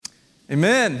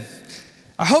Amen.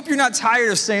 I hope you're not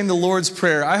tired of saying the Lord's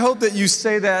Prayer. I hope that you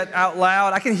say that out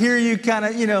loud. I can hear you kind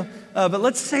of, but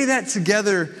let's say that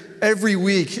together every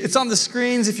week. It's on the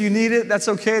screens if you need it. That's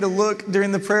okay to look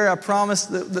during the prayer. I promise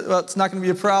that it's not going to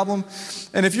be a problem.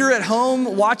 And if you're at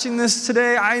home watching this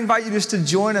today, I invite you just to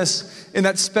join us in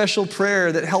that special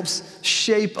prayer that helps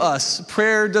shape us.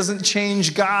 Prayer doesn't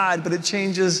change God, but it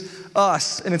changes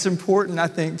us. And it's important, I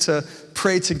think, to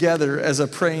pray together as a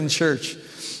praying church.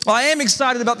 Well, I am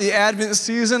excited about the Advent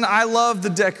season. I love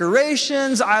the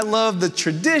decorations. I love the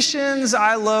traditions.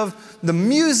 I love the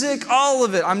music, all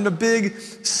of it. I'm a big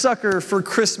sucker for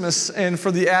Christmas and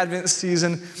for the Advent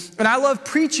season. And I love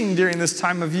preaching during this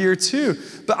time of year too.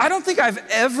 But I don't think I've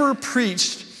ever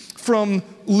preached from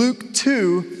Luke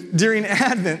 2 during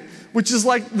Advent, which is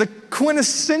like the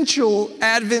quintessential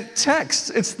Advent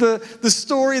text. It's the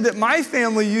story that my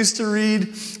family used to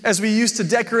read as we used to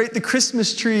decorate the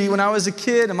Christmas tree when I was a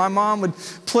kid, and my mom would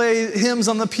play hymns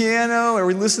on the piano, or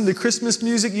we listened to Christmas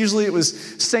music. Usually it was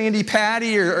Sandy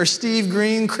Patty or Steve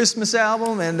Green Christmas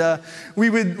album, and we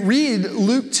would read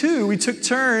Luke 2. We took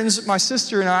turns, my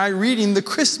sister and I, reading the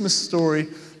Christmas story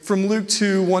from Luke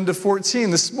 2, 1 to 14.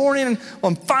 This morning,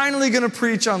 I'm finally going to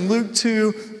preach on Luke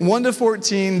 2, 1 to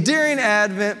 14 during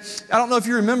Advent. I don't know if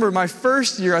you remember my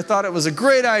first year, I thought it was a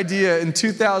great idea in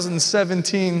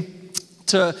 2017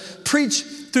 to preach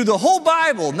through the whole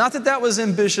Bible. Not that that was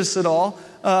ambitious at all,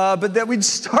 but that we'd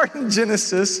start in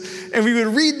Genesis and we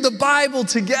would read the Bible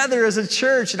together as a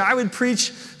church. And I would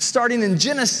preach starting in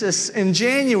Genesis in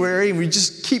January, and we'd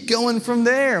just keep going from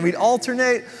there. And we'd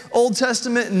alternate Old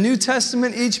Testament and New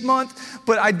Testament each month.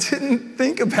 But I didn't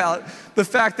think about the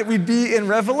fact that we'd be in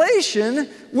Revelation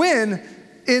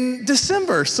in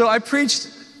December. So I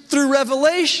preached through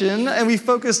Revelation, and we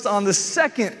focused on the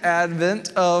second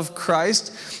advent of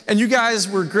Christ. And you guys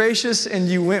were gracious, and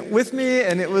you went with me,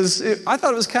 and I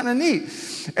thought it was kind of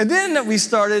neat. And then we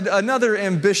started another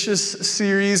ambitious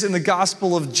series in the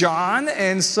Gospel of John.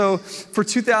 And so for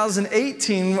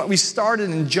 2018, we started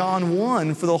in John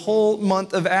 1. For the whole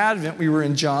month of Advent, we were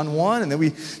in John 1, and then we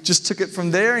just took it from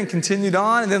there and continued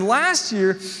on. And then last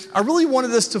year, I really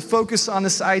wanted us to focus on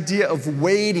this idea of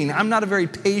waiting. I'm not a very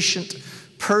patient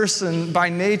person by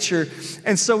nature.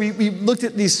 And so we looked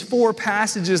at these 4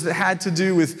 passages that had to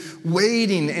do with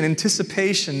waiting and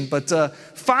anticipation. But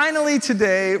finally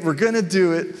today, we're going to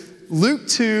do it. Luke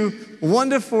 2, 1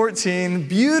 to 14,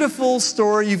 beautiful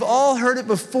story. You've all heard it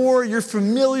before. You're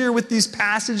familiar with these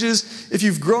passages if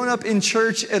you've grown up in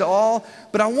church at all.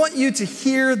 But I want you to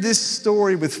hear this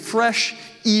story with fresh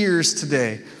ears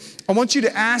today. I want you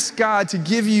to ask God to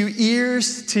give you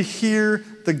ears to hear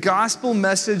the gospel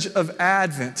message of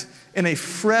Advent in a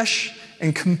fresh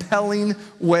and compelling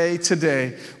way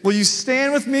today. Will you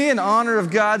stand with me in honor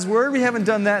of God's word? We haven't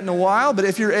done that in a while, but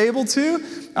if you're able to,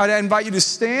 I'd invite you to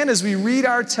stand as we read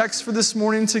our text for this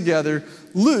morning together,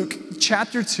 Luke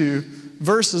chapter 2,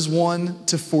 verses 1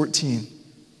 to 14.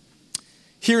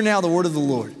 Hear now the word of the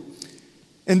Lord.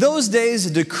 In those days,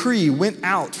 a decree went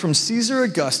out from Caesar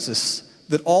Augustus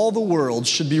that all the world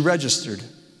should be registered.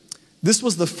 This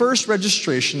was the first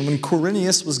registration when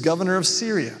Quirinius was governor of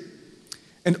Syria.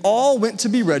 And all went to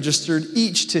be registered,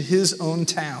 each to his own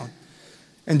town.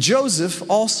 And Joseph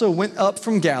also went up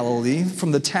from Galilee,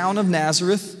 from the town of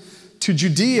Nazareth, to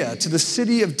Judea, to the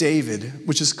city of David,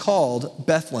 which is called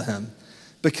Bethlehem,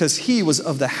 because he was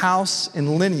of the house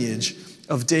and lineage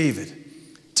of David,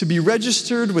 to be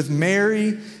registered with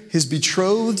Mary, his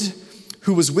betrothed,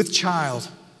 who was with child.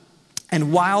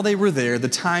 And while they were there, the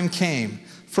time came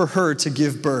for her to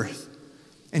give birth.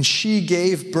 And she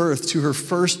gave birth to her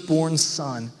firstborn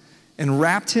son, and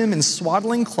wrapped him in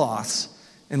swaddling cloths,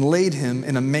 and laid him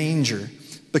in a manger,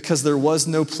 because there was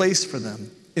no place for them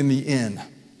in the inn.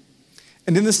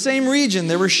 And in the same region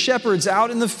there were shepherds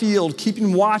out in the field,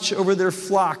 keeping watch over their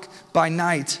flock by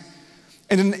night.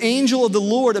 And an angel of the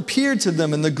Lord appeared to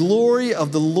them, and the glory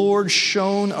of the Lord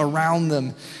shone around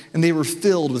them, and they were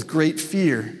filled with great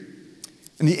fear.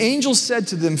 And the angel said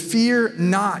to them, "Fear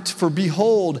not, for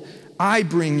behold, I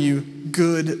bring you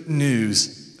good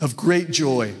news of great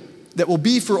joy that will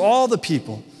be for all the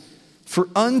people. For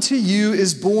unto you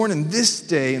is born in this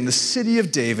day in the city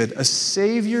of David a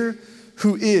Savior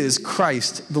who is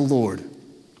Christ the Lord.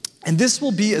 And this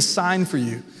will be a sign for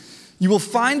you. You will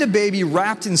find a baby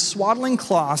wrapped in swaddling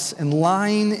cloths and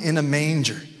lying in a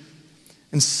manger."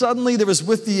 And suddenly there was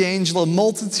with the angel a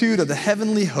multitude of the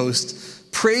heavenly host,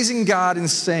 praising God and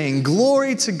saying,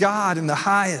 "Glory to God in the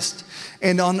highest,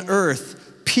 and on earth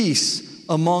peace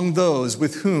among those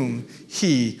with whom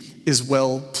he is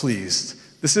well pleased."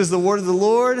 This is the word of the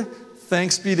Lord.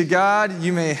 Thanks be to God.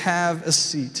 You may have a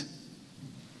seat.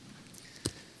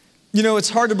 You know, it's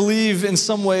hard to believe in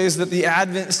some ways that the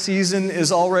Advent season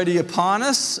is already upon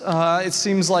us. It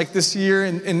seems like this year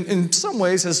in some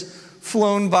ways has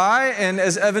flown by. And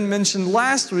as Evan mentioned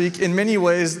last week, in many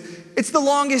ways, it's the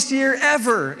longest year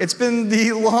ever. It's been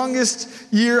the longest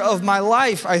year of my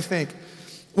life, I think.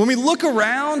 When we look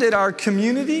around at our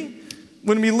community,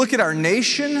 when we look at our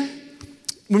nation,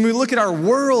 when we look at our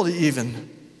world even,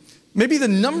 maybe the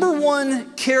number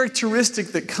one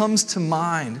characteristic that comes to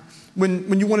mind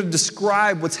when you want to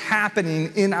describe what's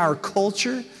happening in our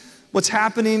culture, what's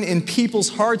happening in people's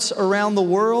hearts around the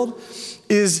world,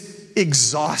 is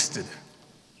exhausted.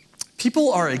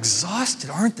 People are exhausted,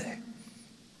 aren't they?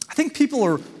 I think people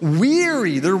are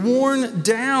weary. They're worn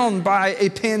down by a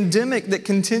pandemic that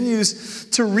continues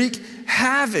to wreak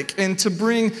havoc and to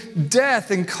bring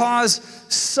death and cause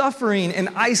suffering and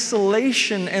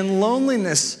isolation and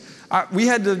loneliness. We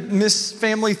had to miss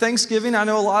family Thanksgiving. I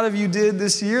know a lot of you did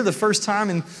this year, the first time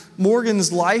in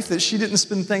Morgan's life that she didn't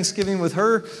spend Thanksgiving with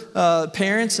her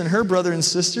parents and her brother and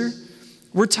sister.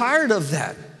 We're tired of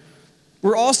that.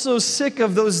 We're also sick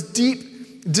of those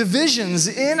deep divisions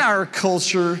in our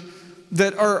culture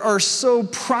that are so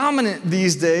prominent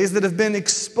these days, that have been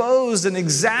exposed and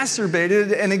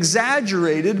exacerbated and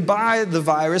exaggerated by the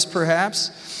virus,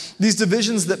 perhaps. These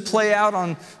divisions that play out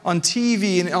on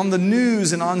TV and on the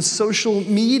news and on social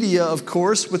media, of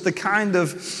course, with the kind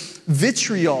of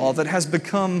vitriol that has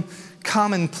become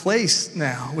commonplace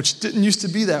now, which didn't used to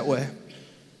be that way.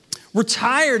 We're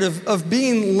tired of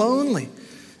being lonely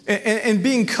and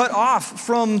being cut off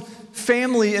from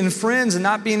family and friends and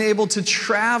not being able to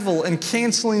travel and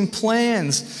canceling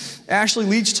plans. Ashley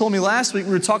Leach told me last week,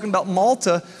 we were talking about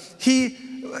Malta, he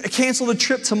canceled a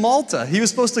trip to Malta. He was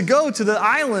supposed to go to the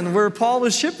island where Paul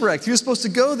was shipwrecked. He was supposed to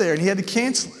go there and he had to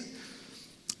cancel it.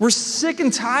 We're sick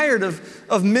and tired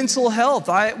of mental health.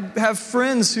 I have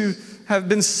friends who have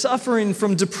been suffering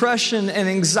from depression and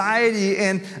anxiety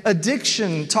and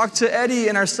addiction. Talk to Eddie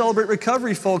and our Celebrate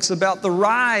Recovery folks about the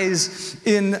rise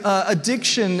in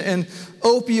addiction and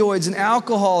opioids and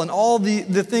alcohol and all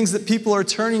the things that people are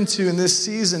turning to in this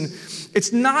season.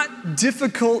 It's not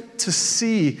difficult to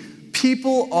see.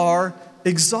 People are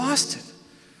exhausted.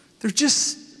 They're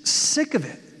just sick of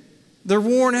it. They're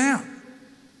worn out.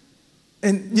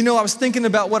 And you know, I was thinking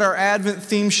about what our Advent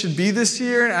theme should be this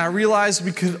year, and I realized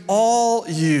we could all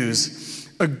use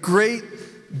a great,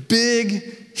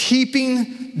 big,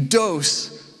 heaping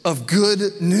dose of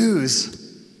good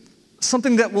news.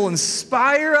 Something that will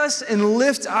inspire us and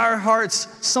lift our hearts,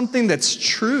 something that's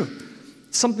true,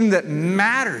 something that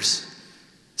matters.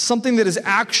 Something that is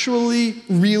actually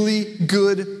really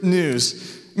good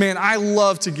news. Man, I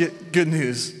love to get good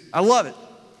news. I love it.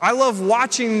 I love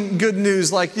watching good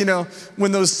news, like, you know,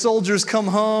 when those soldiers come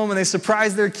home and they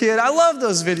surprise their kid. I love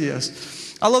those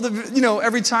videos. I love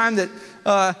every time that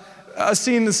I've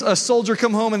seen a soldier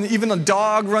come home and even a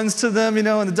dog runs to them, you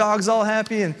know, and the dog's all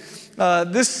happy. And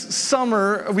this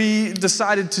summer, we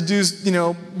decided to do, you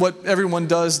know, what everyone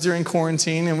does during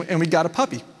quarantine, and we got a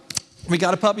puppy. We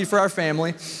got a puppy for our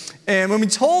family. And when we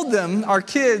told them, our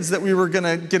kids, that we were going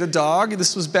to get a dog,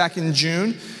 this was back in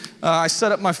June, I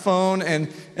set up my phone and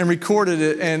recorded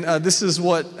it. And this is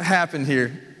what happened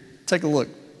here. Take a look.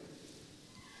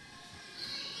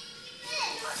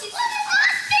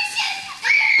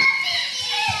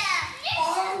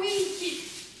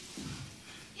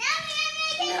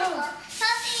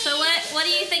 So what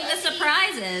do you think the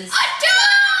surprise is? A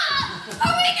dog!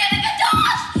 Are we getting a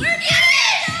dog? We're getting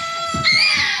it!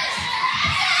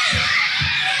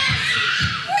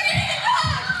 We're getting a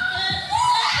dog!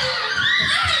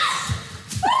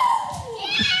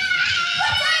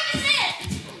 What time is it?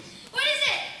 What is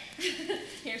it?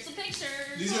 Here's some pictures.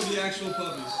 These are the actual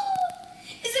puppies.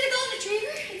 Is it a golden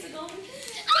retriever? It's a golden retriever.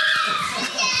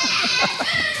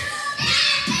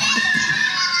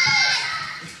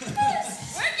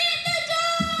 We're getting a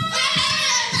dog!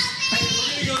 We're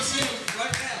going to go see them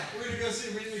right now. We're going to go see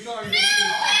them in the car.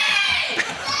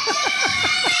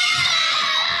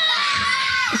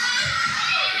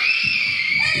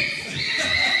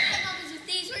 With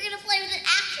these, we're gonna play with an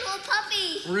actual puppy.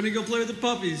 We're going to go play with the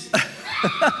puppies.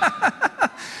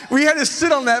 We had to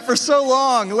sit on that for so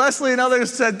long. Leslie and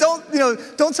others said, don't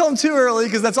tell them too early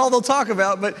because that's all they'll talk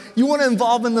about, but you want to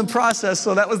involve them in the process.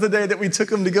 So that was the day that we took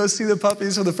them to go see the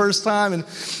puppies for the first time. And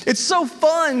it's so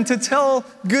fun to tell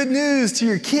good news to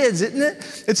your kids, isn't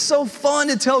it? It's so fun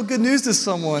to tell good news to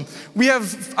someone. We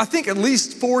have, I think, at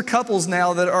least 4 couples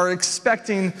now that are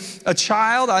expecting a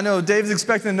child. I know Dave's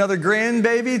expecting another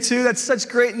grandbaby too. That's such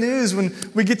great news when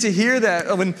we get to hear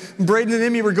that. When Braden and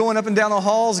Emmy were going up and down the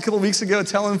halls a couple of weeks ago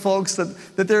telling folks folks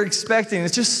that they're expecting.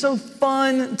 It's just so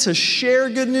fun to share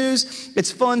good news. It's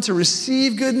fun to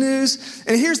receive good news.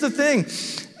 And here's the thing.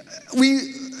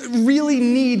 We really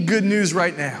need good news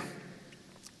right now.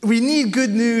 We need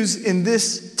good news in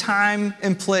this time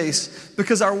and place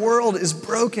because our world is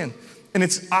broken and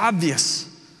it's obvious.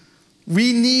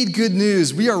 We need good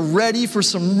news. We are ready for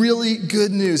some really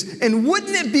good news. And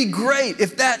wouldn't it be great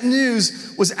if that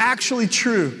news was actually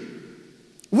true?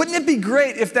 Wouldn't it be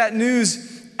great if that news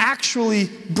actually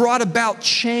brought about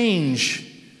change?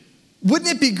 Wouldn't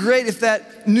it be great if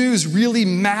that news really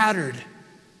mattered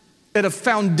at a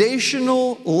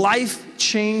foundational,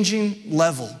 life-changing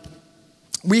level?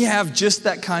 We have just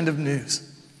that kind of news.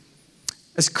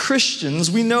 As Christians,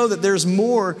 we know that there's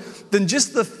more than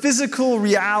just the physical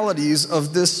realities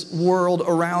of this world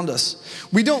around us.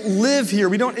 We don't live here,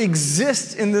 we don't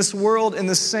exist in this world in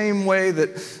the same way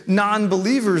that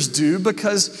non-believers do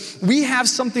because we have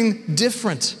something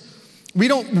different. We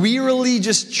don't wearily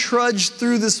just trudge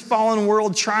through this fallen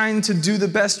world trying to do the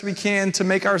best we can to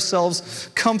make ourselves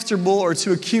comfortable or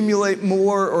to accumulate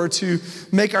more or to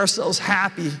make ourselves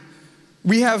happy.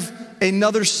 We have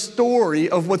another story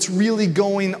of what's really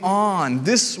going on.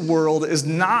 This world is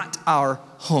not our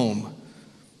home.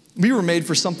 We were made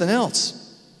for something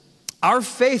else. Our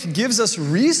faith gives us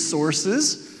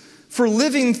resources for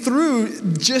living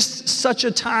through just such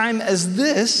a time as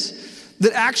this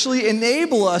that actually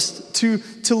enable us to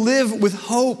live with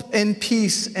hope and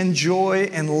peace and joy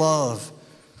and love.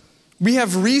 We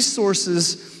have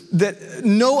resources that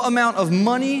no amount of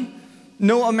money,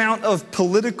 no amount of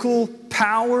political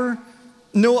power,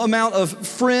 no amount of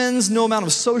friends, no amount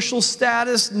of social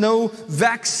status, no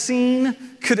vaccine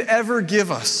could ever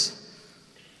give us.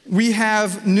 We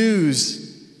have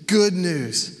news, good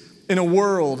news, in a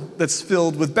world that's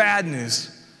filled with bad news.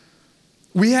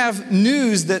 We have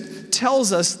news that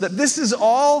tells us that this is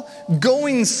all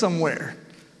going somewhere,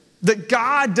 that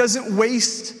God doesn't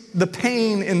waste the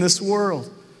pain in this world.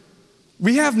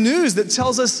 We have news that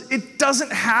tells us it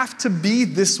doesn't have to be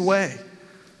this way.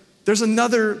 There's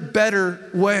another better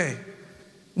way,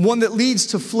 one that leads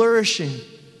to flourishing.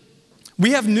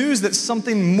 We have news that's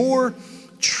something more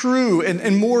true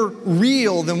and more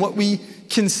real than what we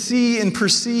can see and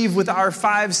perceive with our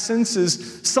five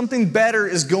senses. Something better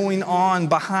is going on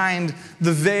behind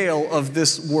the veil of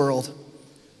this world.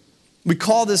 We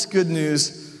call this good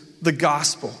news the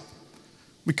gospel.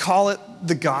 We call it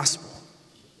the gospel.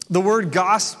 The word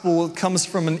gospel comes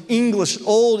from an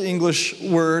Old English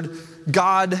word,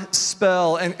 God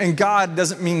spell. And God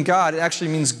doesn't mean God, it actually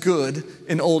means good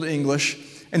in Old English.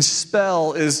 And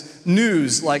spell is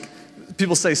news, like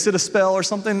people say sit a spell or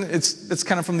something. It's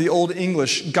kind of from the Old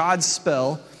English, God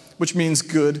spell, which means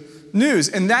good news.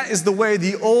 And that is the way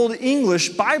the Old English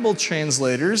Bible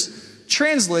translators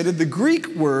translated the Greek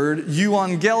word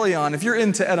euangelion. If you're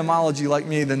into etymology like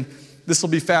me, then this will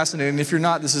be fascinating. If you're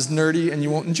not, this is nerdy and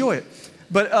you won't enjoy it.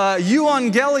 But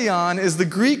euangelion is the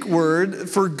Greek word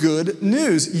for good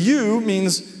news. Eu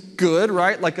means good,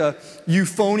 right? Like a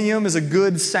euphonium is a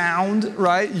good sound,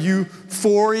 right?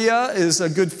 Euphoria is a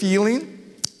good feeling.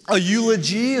 A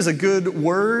eulogy is a good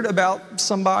word about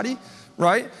somebody,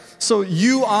 right? So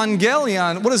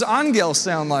euangelion, what does angel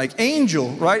sound like? Angel,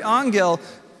 right?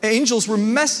 Angels were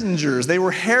messengers. They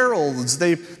were heralds.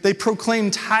 They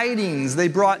proclaimed tidings. They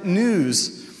brought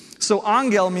news. So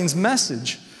angel means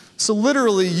message. So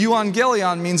literally,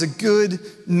 euangelion means a good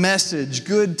message,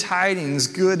 good tidings,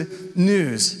 good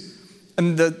news.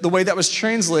 And the way that was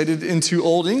translated into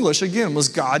Old English, again, was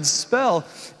God's spell.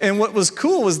 And what was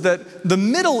cool was that the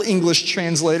Middle English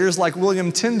translators, like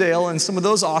William Tyndale and some of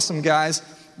those awesome guys,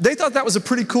 they thought that was a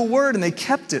pretty cool word and they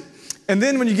kept it. And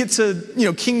then when you get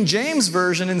to King James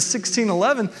Version in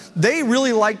 1611, they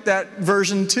really liked that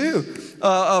version too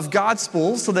of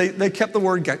gospel. So they kept the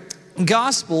word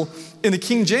gospel in the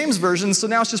King James Version. So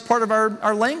now it's just part of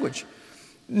our language.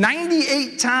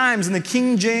 98 times in the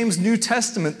King James New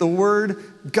Testament, the word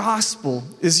gospel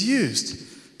is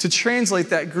used to translate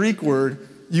that Greek word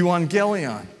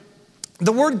euangelion.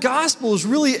 The word gospel is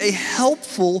really a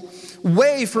helpful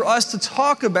way for us to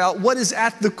talk about what is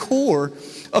at the core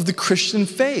of the Christian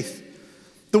faith.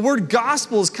 The word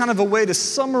gospel is kind of a way to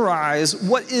summarize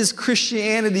what is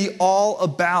Christianity all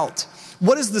about.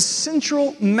 What is the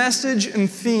central message and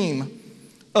theme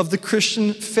of the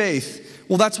Christian faith?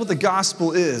 Well, that's what the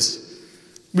gospel is.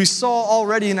 We saw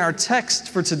already in our text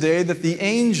for today that the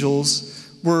angels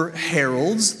were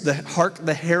heralds, the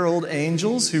herald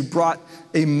angels who brought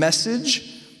a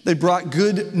message. They brought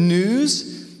good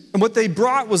news. And what they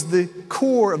brought was the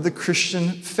core of the Christian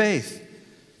faith.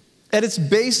 At its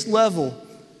base level,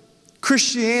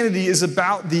 Christianity is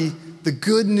about the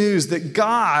good news that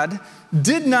God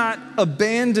did not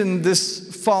abandon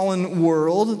this fallen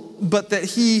world, but that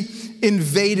he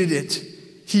invaded it.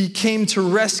 He came to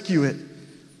rescue it.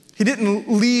 He didn't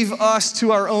leave us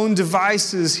to our own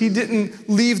devices. He didn't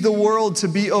leave the world to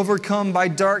be overcome by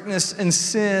darkness and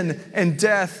sin and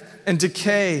death and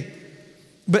decay.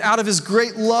 But out of his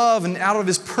great love and out of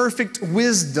his perfect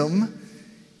wisdom,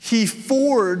 he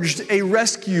forged a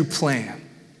rescue plan.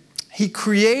 He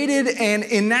created and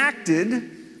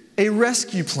enacted a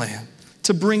rescue plan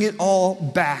to bring it all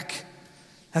back.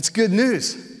 That's good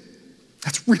news.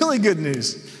 That's really good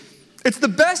news. It's the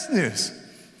best news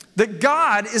that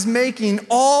God is making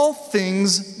all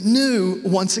things new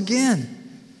once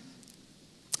again.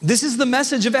 This is the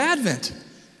message of Advent.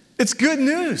 It's good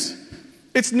news.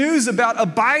 It's news about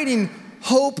abiding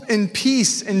hope and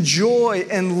peace and joy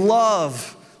and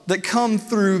love that come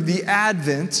through the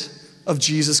advent of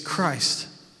Jesus Christ.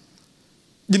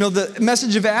 You know, the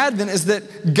message of Advent is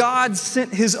that God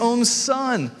sent his own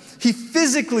Son. He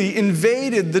physically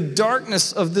invaded the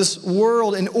darkness of this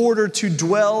world in order to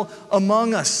dwell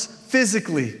among us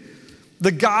physically.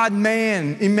 The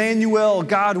God-man, Emmanuel,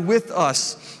 God with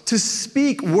us, to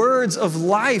speak words of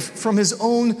life from his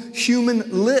own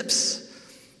human lips,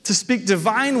 to speak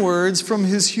divine words from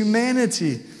his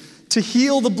humanity, to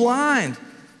heal the blind,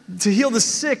 to heal the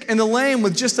sick and the lame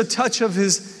with just a touch of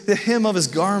the hem of his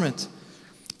garment,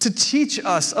 to teach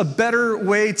us a better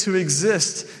way to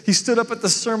exist. He stood up at the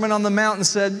Sermon on the Mount and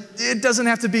said, it doesn't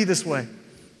have to be this way.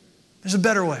 There's a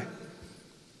better way.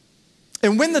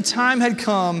 And when the time had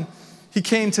come, he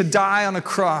came to die on a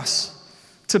cross,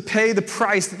 to pay the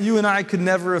price that you and I could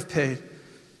never have paid,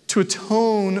 to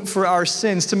atone for our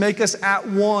sins, to make us at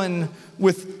one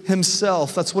with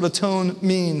himself. That's what atone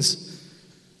means.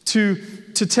 To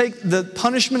take the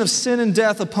punishment of sin and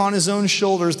death upon his own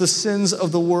shoulders, the sins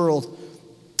of the world.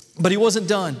 But he wasn't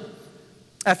done.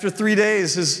 After 3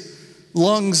 days, his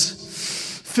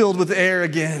lungs filled with air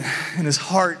again, and his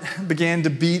heart began to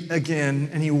beat again,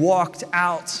 and he walked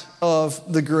out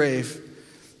of the grave,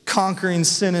 conquering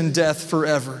sin and death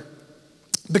forever.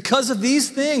 Because of these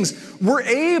things, we're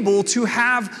able to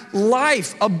have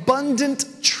life, abundant,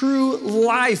 true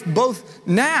life, both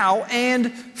now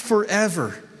and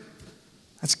forever.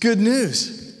 That's good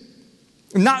news.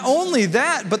 Not only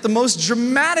that, but the most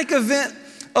dramatic event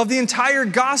of the entire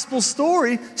gospel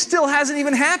story still hasn't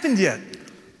even happened yet.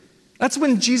 That's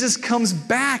when Jesus comes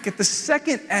back at the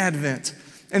second advent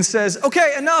and says,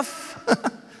 okay, enough.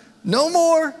 No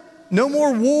more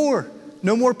war,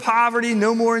 no more poverty,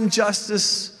 no more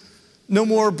injustice, no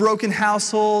more broken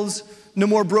households, no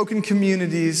more broken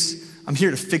communities. I'm here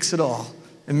to fix it all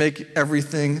and make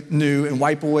everything new and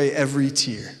wipe away every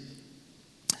tear.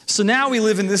 So now we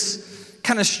live in this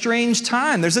kind of strange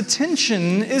time. There's a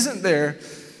tension, isn't there?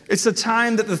 It's a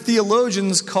time that the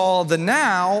theologians call the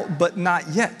now, but not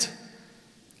yet.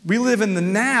 We live in the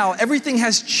now. Everything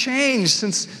has changed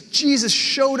since Jesus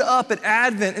showed up at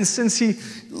Advent and since he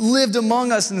lived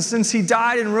among us and since he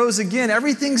died and rose again.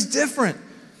 Everything's different.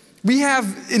 We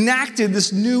have enacted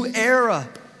this new era,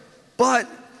 but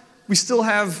we still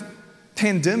have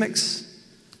pandemics.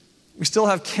 We still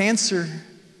have cancer.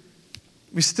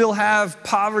 We still have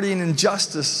poverty and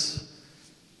injustice.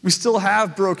 We still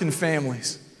have broken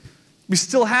families. We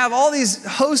still have all these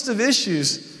host of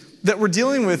issues that we're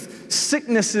dealing with,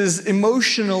 sicknesses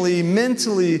emotionally,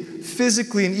 mentally,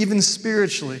 physically, and even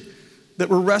spiritually that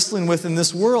we're wrestling with in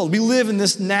this world. We live in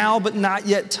this now but not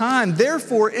yet time.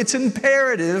 Therefore, it's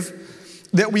imperative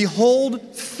that we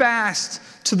hold fast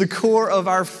to the core of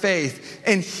our faith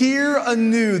and hear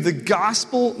anew the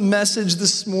gospel message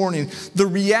this morning, the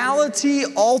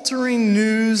reality-altering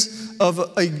news of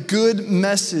a good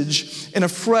message in a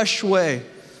fresh way.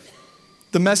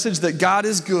 The message that God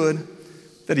is good,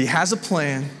 that he has a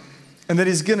plan, and that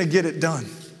he's going to get it done.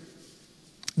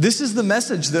 This is the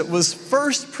message that was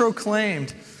first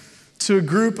proclaimed to a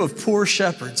group of poor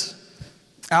shepherds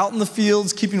out in the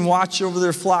fields, keeping watch over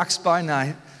their flocks by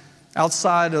night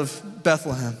outside of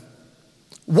Bethlehem.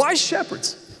 Why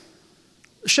shepherds?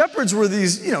 Shepherds were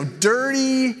these,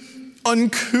 dirty,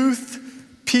 uncouth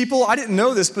people. I didn't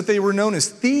know this, but they were known as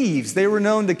thieves. They were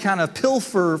known to kind of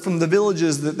pilfer from the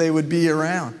villages that they would be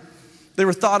around. They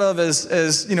were thought of as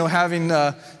having,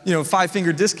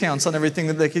 5-finger discounts on everything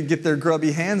that they could get their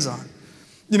grubby hands on.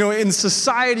 In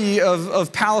society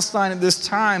of Palestine at this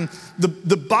time,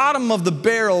 the bottom of the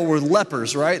barrel were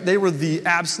lepers, right? They were the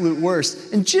absolute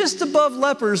worst. And just above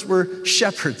lepers were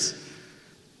shepherds.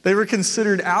 They were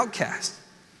considered outcasts.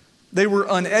 They were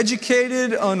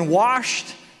uneducated,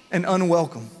 unwashed, and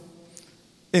unwelcome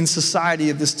in society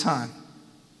of this time.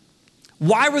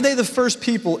 Why were they the first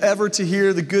people ever to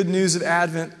hear the good news of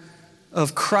Advent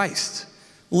of Christ?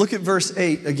 Look at verse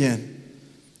 8 again.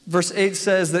 Verse 8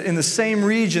 says that in the same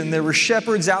region there were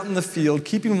shepherds out in the field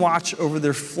keeping watch over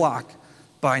their flock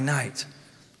by night.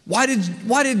 Why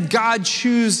did God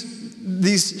choose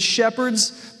these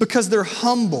shepherds? Because they're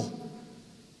humble.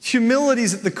 Humility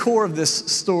is at the core of this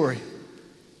story.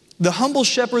 The humble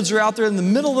shepherds are out there in the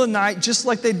middle of the night, just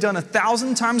like they'd done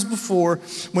 1,000 times before,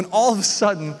 when all of a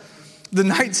sudden the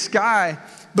night sky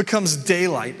becomes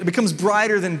daylight. It becomes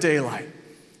brighter than daylight.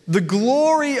 The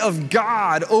glory of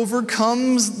God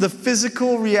overcomes the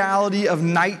physical reality of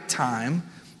nighttime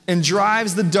and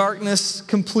drives the darkness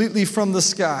completely from the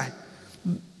sky.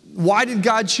 Why did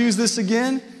God choose this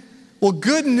again? Well,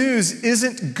 good news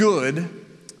isn't good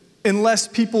unless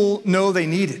people know they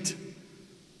need it.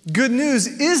 Good news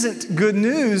isn't good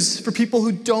news for people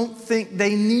who don't think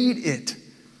they need it.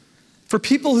 For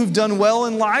people who've done well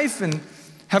in life and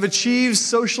have achieved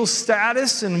social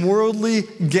status and worldly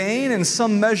gain and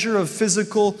some measure of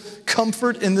physical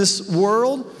comfort in this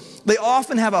world, they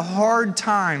often have a hard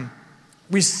time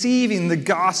receiving the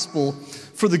gospel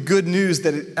for the good news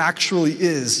that it actually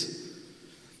is.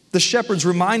 The shepherds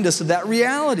remind us of that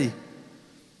reality.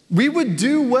 We would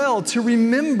do well to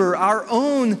remember our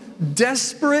own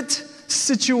desperate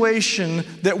situation,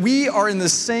 that we are in the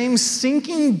same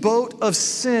sinking boat of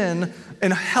sin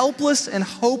and helpless and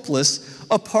hopeless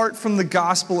apart from the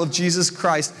gospel of Jesus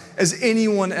Christ as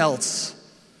anyone else.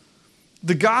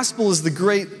 The gospel is the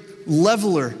great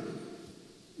leveler.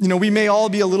 We may all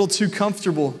be a little too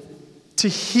comfortable to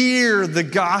hear the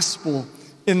gospel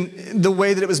in the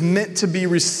way that it was meant to be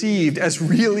received as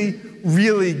really,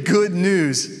 really good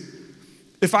news.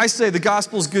 If I say the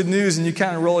gospel is good news and you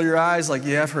kind of roll your eyes like,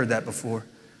 yeah, I've heard that before,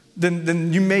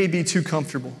 then you may be too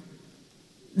comfortable.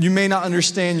 You may not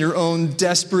understand your own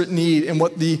desperate need and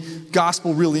what the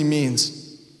gospel really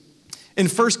means. In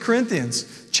 1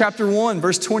 Corinthians chapter 1,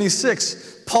 verse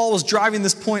 26, Paul was driving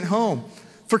this point home.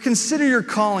 For consider your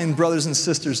calling, brothers and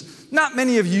sisters. Not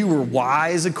many of you were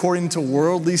wise according to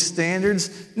worldly standards.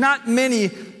 Not many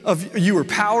of you were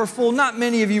powerful. Not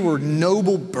many of you were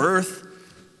noble birth.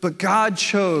 But God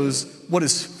chose what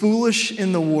is foolish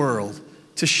in the world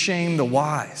to shame the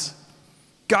wise.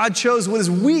 God chose what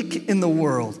is weak in the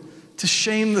world to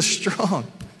shame the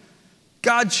strong.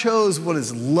 God chose what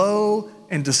is low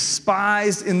and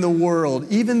despised in the world,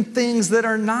 even things that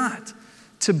are not,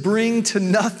 to bring to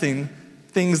nothing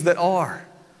things that are,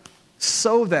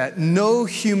 so that no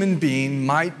human being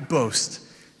might boast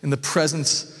in the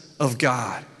presence of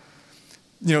God.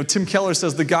 Tim Keller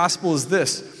says the gospel is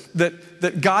this,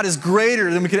 that God is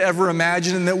greater than we could ever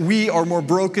imagine, and that we are more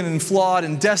broken and flawed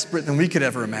and desperate than we could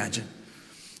ever imagine.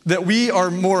 That we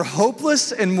are more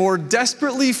hopeless and more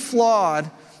desperately flawed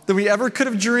than we ever could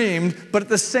have dreamed, but at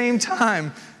the same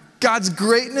time, God's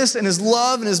greatness and His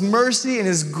love and His mercy and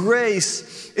His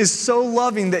grace is so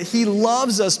loving that He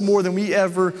loves us more than we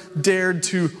ever dared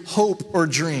to hope or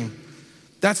dream.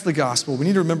 That's the gospel. We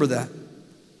need to remember that.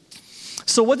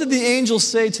 So what did the angels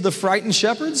say to the frightened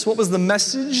shepherds? What was the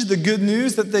message, the good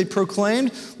news that they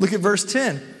proclaimed? Look at verse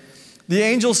 10. The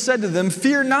angel said to them,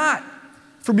 "Fear not,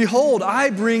 for behold, I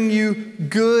bring you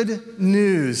good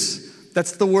news."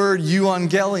 That's the word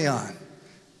euangelion.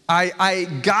 I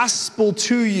gospel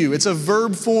to you. It's a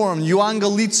verb form.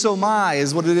 Euangelizomai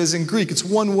is what it is in Greek. It's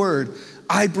one word.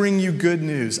 I bring you good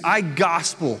news. I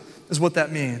gospel is what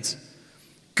that means.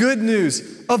 Good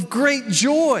news of great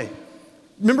joy.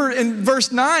 Remember in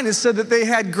verse 9, it said that they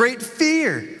had great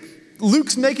fear.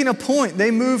 Luke's making a point. They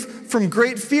move from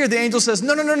great fear. The angel says,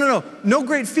 no. No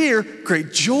great fear,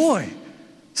 great joy.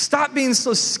 Stop being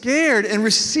so scared and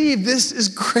receive this is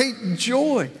great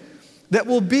joy that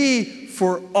will be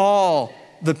for all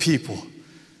the people.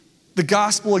 The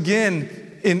gospel, again,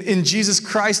 in Jesus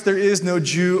Christ, there is no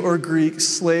Jew or Greek,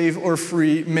 slave or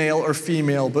free, male or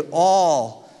female, but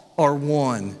all are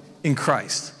one in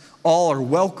Christ. All are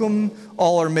welcome.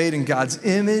 All are made in God's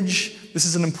image. This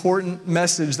is an important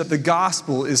message that the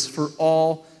gospel is for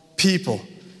all people.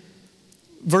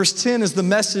 Verse 10 is the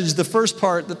message, the first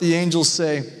part that the angels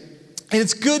say. And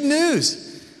it's good news.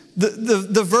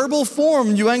 The verbal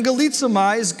form,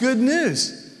 euangelizomai, is good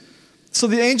news. So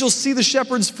the angels see the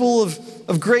shepherds full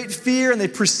of great fear, and they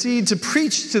proceed to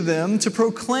preach to them, to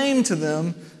proclaim to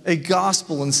them a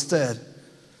gospel instead.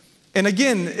 And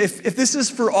again, if this is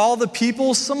for all the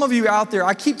people, some of you out there,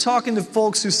 I keep talking to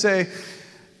folks who say,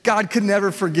 God could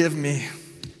never forgive me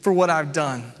for what I've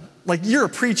done. Like, you're a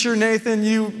preacher, Nathan,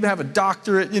 you have a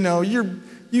doctorate,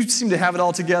 you seem to have it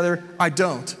all together. I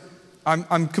don't.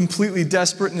 I'm completely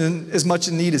desperate and as much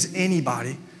in need as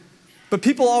anybody. But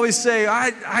people always say,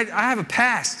 I have a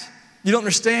past. You don't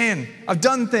understand. I've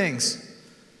done things.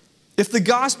 If the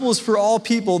gospel is for all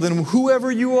people, then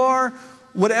whoever you are,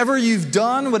 whatever you've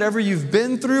done, whatever you've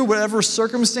been through, whatever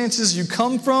circumstances you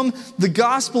come from, the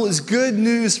gospel is good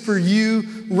news for you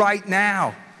right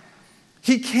now.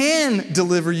 He can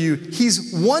deliver you.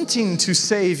 He's wanting to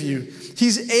save you.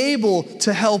 He's able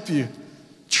to help you.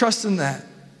 Trust in that.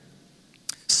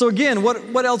 So again,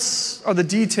 what else are the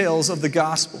details of the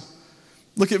gospel?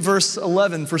 Look at verse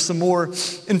 11 for some more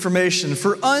information.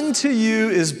 For unto you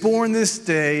is born this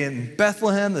day in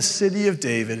Bethlehem, the city of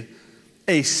David,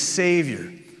 a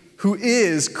Savior, who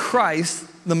is Christ,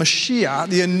 the Mashiach,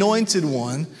 the anointed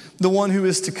one, the one who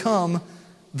is to come,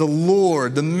 the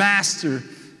Lord, the Master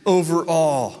over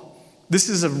all. This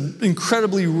is an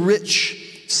incredibly rich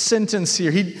sentence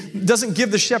here. He doesn't give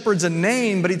the shepherds a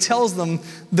name, but he tells them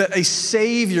that a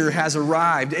Savior has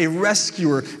arrived, a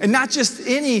rescuer. And not just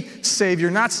any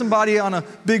Savior, not somebody on a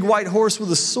big white horse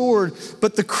with a sword,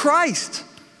 but the Christ,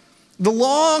 the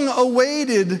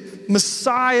long-awaited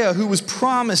Messiah who was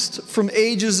promised from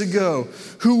ages ago,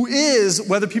 who is,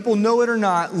 whether people know it or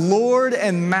not, Lord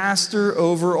and Master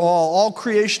over all. All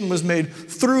creation was made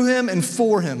through him and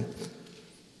for him.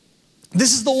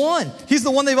 This is the one. He's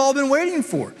the one they've all been waiting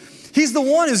for. He's the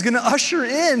one who's going to usher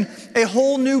in a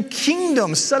whole new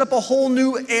kingdom, set up a whole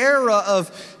new era of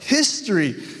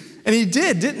history. And he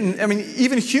didn't? I mean,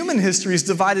 even human history is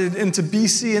divided into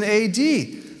BC and AD.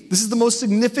 This is the most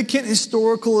significant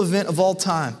historical event of all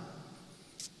time.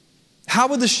 How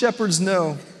would the shepherds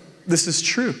know this is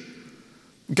true?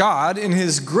 God, in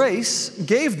his grace,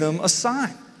 gave them a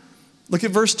sign. Look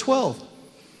at verse 12.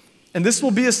 And this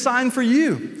will be a sign for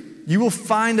you. You will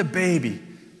find a baby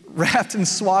wrapped in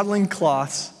swaddling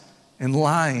cloths and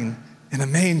lying in a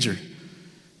manger.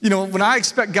 You know, when I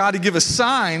expect God to give a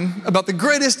sign about the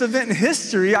greatest event in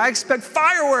history, I expect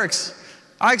fireworks.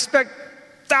 I expect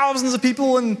thousands of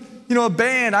people in, a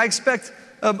band. I expect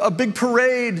a big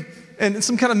parade and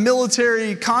some kind of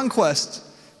military conquest.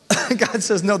 God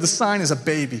says, no, the sign is a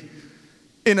baby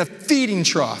in a feeding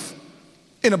trough,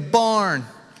 in a barn,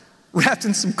 wrapped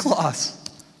in some cloths.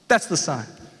 That's the sign.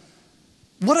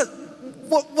 What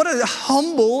a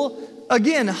humble,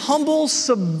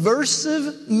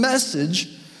 subversive message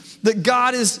that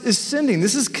God is sending.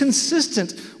 This is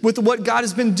consistent with what God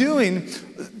has been doing,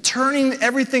 turning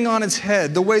everything on its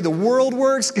head. The way the world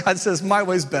works, God says, my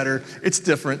way's better. It's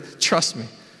different. Trust me.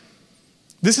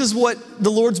 This is what the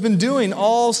Lord's been doing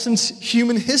all since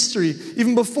human history,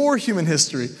 even before human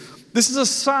history. This is a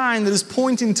sign that is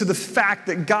pointing to the fact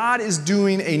that God is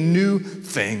doing a new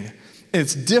thing. And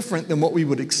it's different than what we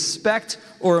would expect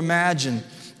or imagine.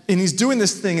 And he's doing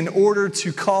this thing in order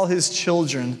to call his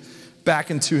children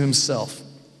back into himself.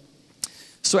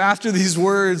 So after these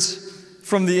words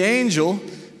from the angel,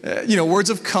 words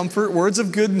of comfort, words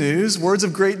of good news, words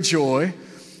of great joy,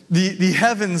 the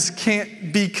heavens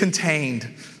can't be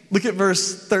contained. Look at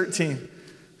verse 13.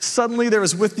 Suddenly there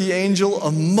was with the angel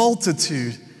a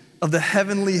multitude of the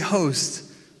heavenly host,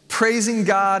 praising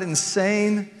God and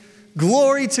saying,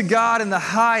 glory to God in the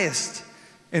highest,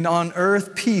 and on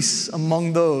earth peace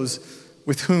among those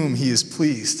with whom he is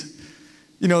pleased.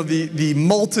 The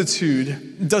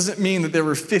multitude doesn't mean that there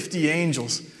were 50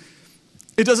 angels.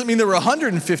 It doesn't mean there were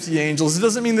 150 angels. It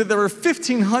doesn't mean that there were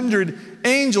 1,500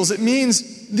 angels. It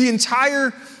means the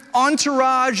entire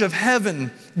entourage of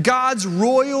heaven, God's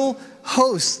royal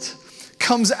host,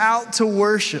 comes out to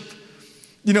worship.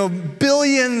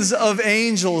 Billions of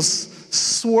angels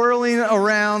swirling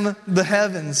around the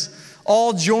heavens,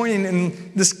 all joining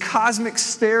in this cosmic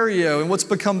stereo in what's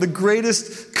become the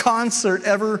greatest concert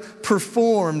ever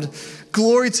performed.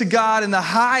 Glory to God in the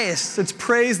highest. It's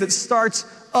praise that starts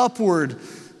upward.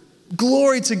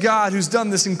 Glory to God who's done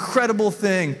this incredible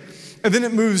thing. And then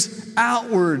it moves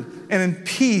outward and in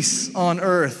peace on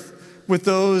earth with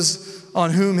those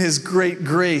on whom his great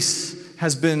grace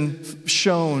has been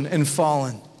shown and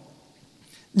fallen.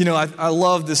 I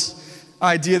love this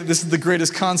idea that this is the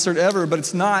greatest concert ever, but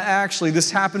it's not actually.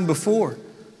 This happened before.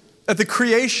 At the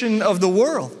creation of the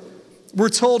world, we're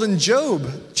told in Job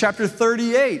chapter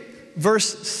 38,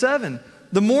 verse 7,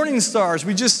 the morning stars,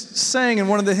 we just sang in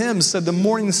one of the hymns, said the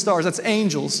morning stars, that's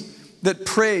angels that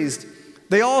praised.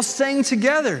 They all sang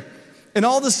together, and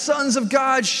all the sons of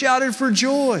God shouted for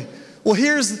joy. Well,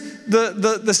 here's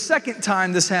the second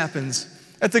time this happens.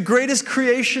 At the greatest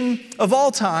creation of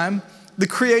all time, the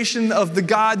creation of the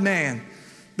God-man,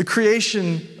 the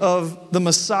creation of the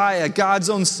Messiah, God's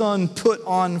own Son put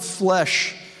on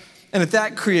flesh. And at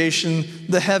that creation,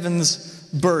 the heavens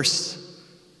burst.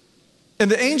 And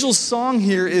the angel's song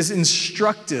here is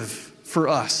instructive for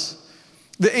us.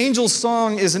 The angel's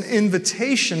song is an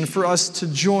invitation for us to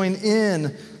join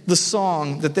in the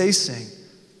song that they sing.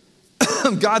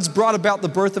 God's brought about the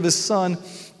birth of his son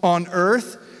on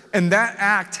earth, and that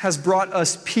act has brought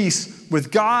us peace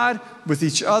with God, with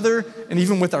each other, and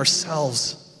even with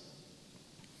ourselves.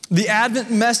 The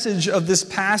Advent message of this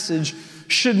passage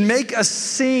should make us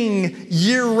sing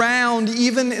year-round,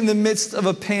 even in the midst of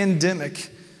a pandemic.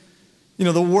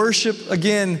 The worship,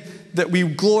 again, that we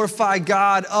glorify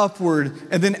God upward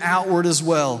and then outward as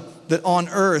well, that on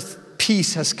earth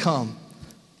peace has come.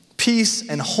 Peace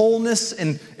and wholeness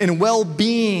and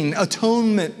well-being,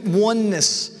 atonement,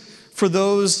 oneness for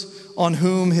those on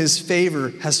whom his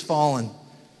favor has fallen.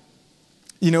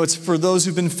 It's for those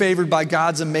who've been favored by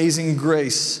God's amazing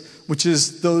grace, which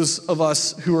is those of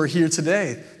us who are here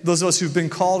today, those of us who've been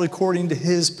called according to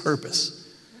his purpose.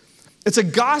 It's a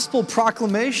gospel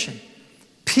proclamation.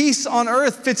 Peace on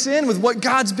earth fits in with what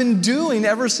God's been doing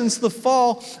ever since the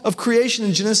fall of creation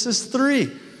in Genesis 3.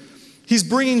 He's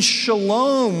bringing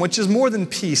shalom, which is more than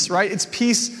peace, right? It's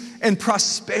peace and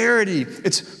prosperity.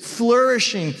 It's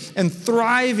flourishing and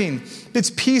thriving. It's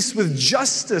peace with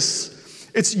justice.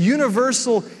 It's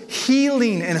universal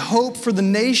healing and hope for the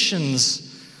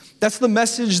nations. That's the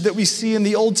message that we see in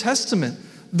the Old Testament.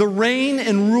 The reign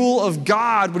and rule of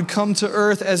God would come to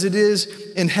earth as it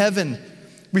is in heaven.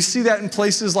 We see that in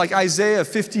places like Isaiah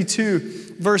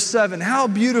 52, verse 7. How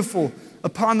beautiful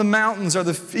upon the mountains are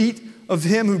the feet of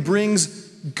him who brings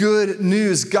good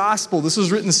news, gospel. This was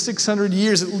written 600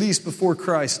 years at least before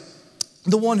Christ.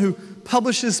 The one who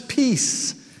publishes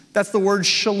peace. That's the word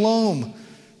shalom.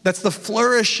 That's the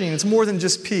flourishing. It's more than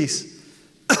just peace.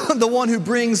 The one who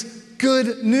brings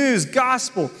good news,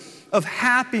 gospel of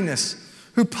happiness,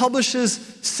 who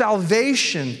publishes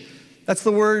salvation. That's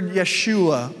the word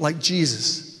Yeshua, like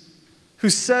Jesus, who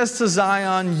says to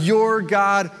Zion, your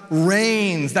God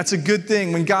reigns. That's a good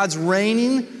thing. When God's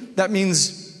reigning, that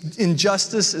means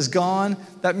injustice is gone.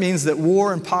 That means that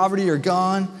war and poverty are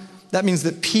gone. That means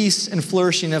that peace and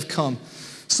flourishing have come.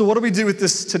 So what do we do with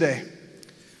this today?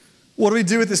 What do we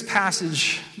do with this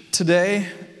passage today?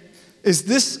 Is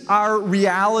this our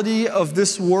reality of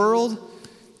this world?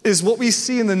 Is what we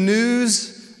see in the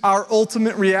news our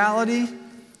ultimate reality?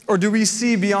 Or do we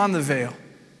see beyond the veil?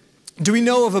 Do we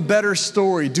know of a better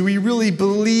story? Do we really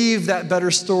believe that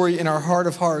better story in our heart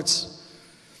of hearts?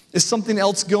 Is something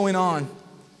else going on?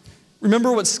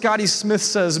 Remember what Scotty Smith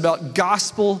says about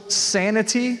gospel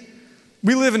sanity?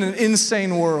 We live in an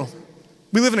insane world.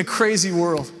 We live in a crazy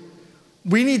world.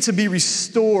 We need to be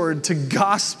restored to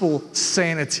gospel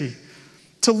sanity.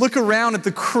 To look around at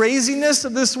the craziness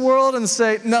of this world and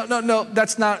say, no,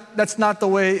 that's not the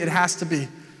way it has to be.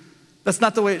 That's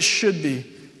not the way it should be.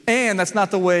 And that's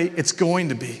not the way it's going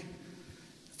to be.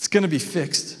 It's going to be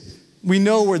fixed. We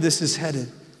know where this is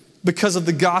headed because of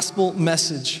the gospel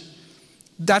message.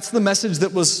 That's the message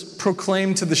that was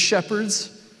proclaimed to the shepherds,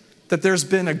 that there's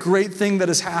been a great thing that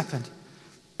has happened.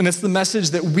 And it's the message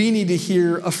that we need to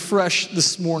hear afresh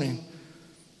this morning.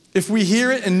 If we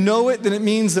hear it and know it, then it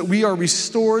means that we are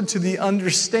restored to the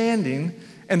understanding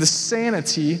and the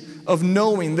sanity of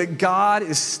knowing that God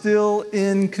is still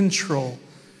in control,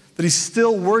 that he's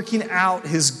still working out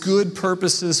his good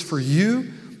purposes for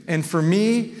you and for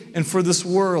me and for this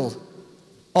world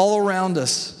all around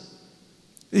us.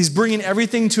 He's bringing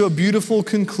everything to a beautiful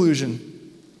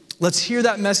conclusion. Let's hear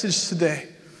that message today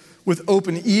with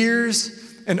open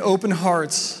ears and open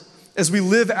hearts as we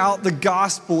live out the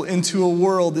gospel into a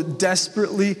world that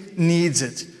desperately needs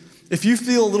it. If you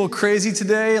feel a little crazy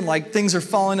today and like things are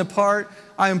falling apart,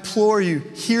 I implore you,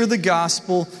 hear the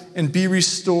gospel and be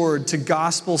restored to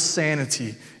gospel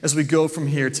sanity as we go from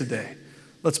here today.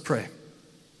 Let's pray.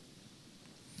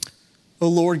 Oh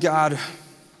Lord God,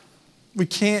 we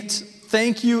can't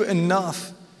thank you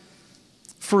enough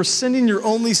for sending your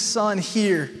only Son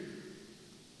here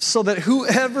so that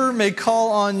whoever may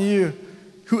call on you,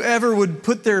 whoever would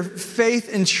put their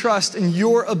faith and trust in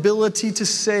your ability to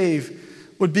save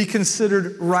would be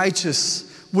considered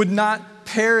righteous, would not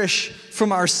perish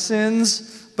from our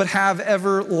sins, but have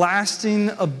everlasting,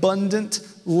 abundant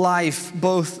life,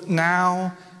 both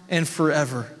now and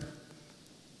forever.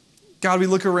 God, we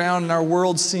look around and our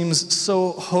world seems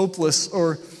so hopeless,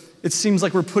 or it seems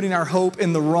like we're putting our hope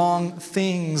in the wrong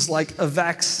things, like a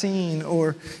vaccine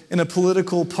or in a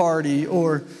political party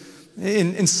or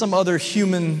in some other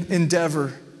human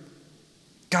endeavor.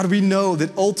 God, we know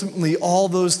that ultimately all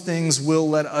those things will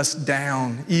let us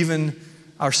down, even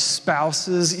our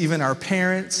spouses, even our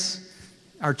parents,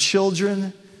 our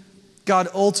children. God,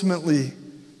 ultimately,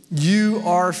 you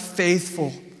are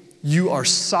faithful, you are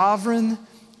sovereign,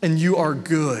 and you are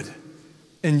good.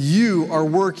 and you are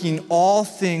working all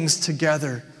things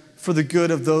together for the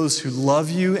good of those who love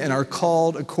you and are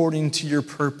called according to your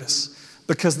purpose.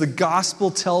 Because the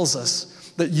gospel tells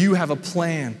us that you have a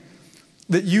plan,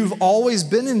 that you've always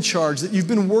been in charge, that you've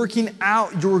been working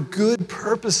out your good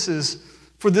purposes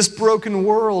for this broken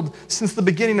world since the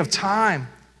beginning of time.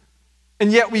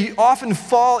 And yet we often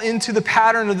fall into the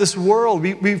pattern of this world.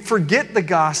 We forget the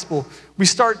gospel. We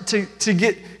start to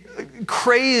get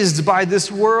crazed by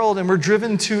this world, and we're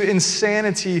driven to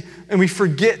insanity, and we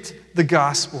forget the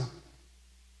gospel.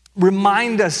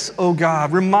 Remind us, oh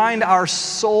God, remind our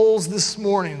souls this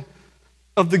morning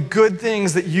of the good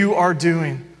things that you are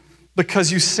doing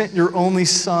because you sent your only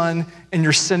Son and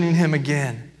you're sending him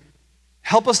again.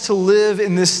 Help us to live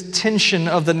in this tension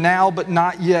of the now but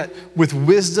not yet with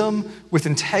wisdom, with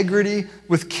integrity,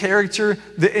 with character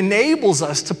that enables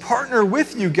us to partner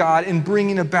with you, God, in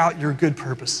bringing about your good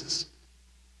purposes.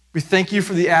 We thank you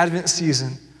for the Advent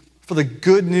season, for the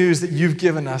good news that you've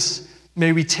given us.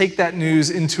 May we take that news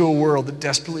into a world that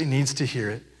desperately needs to hear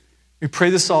it. We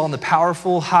pray this all in the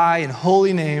powerful, high, and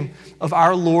holy name of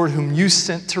our Lord, whom you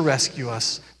sent to rescue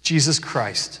us, Jesus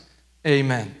Christ.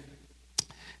 Amen.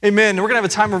 Amen. We're going to have a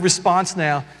time of response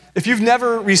now. If you've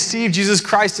never received Jesus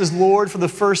Christ as Lord for the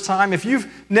first time, if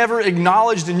you've never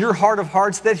acknowledged in your heart of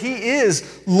hearts that he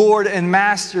is Lord and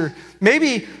Master,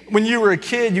 maybe when you were a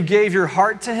kid you gave your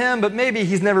heart to him, but maybe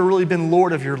he's never really been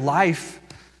Lord of your life.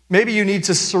 Maybe you need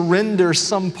to surrender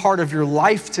some part of your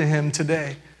life to him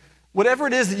today. Whatever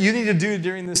it is that you need to do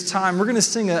during this time, we're going to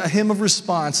sing a hymn of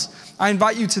response. I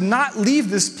invite you to not leave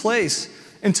this place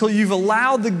until you've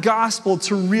allowed the gospel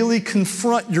to really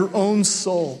confront your own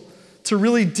soul, to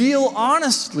really deal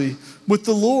honestly with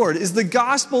the Lord. Is the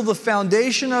gospel the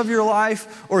foundation of your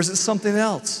life, or is it something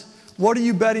else? What are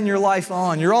you betting your life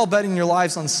on? You're all betting your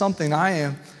lives on something. I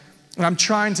am. And I'm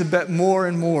trying to bet more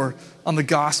and more on the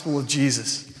gospel of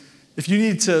Jesus. If you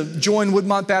need to join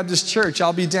Woodmont Baptist Church,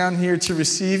 I'll be down here to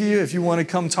receive you. If you want to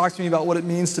come talk to me about what it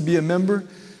means to be a member,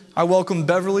 I welcomed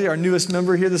Beverly, our newest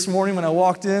member, here this morning when I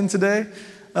walked in today.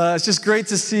 It's just great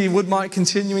to see Woodmont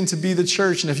continuing to be the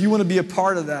church. And if you want to be a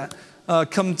part of that,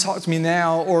 come talk to me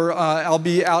now, or I'll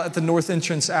be out at the north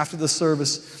entrance after the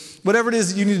service. Whatever it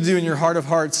is that you need to do in your heart of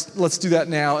hearts, let's do that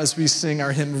now as we sing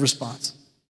our hymn of response.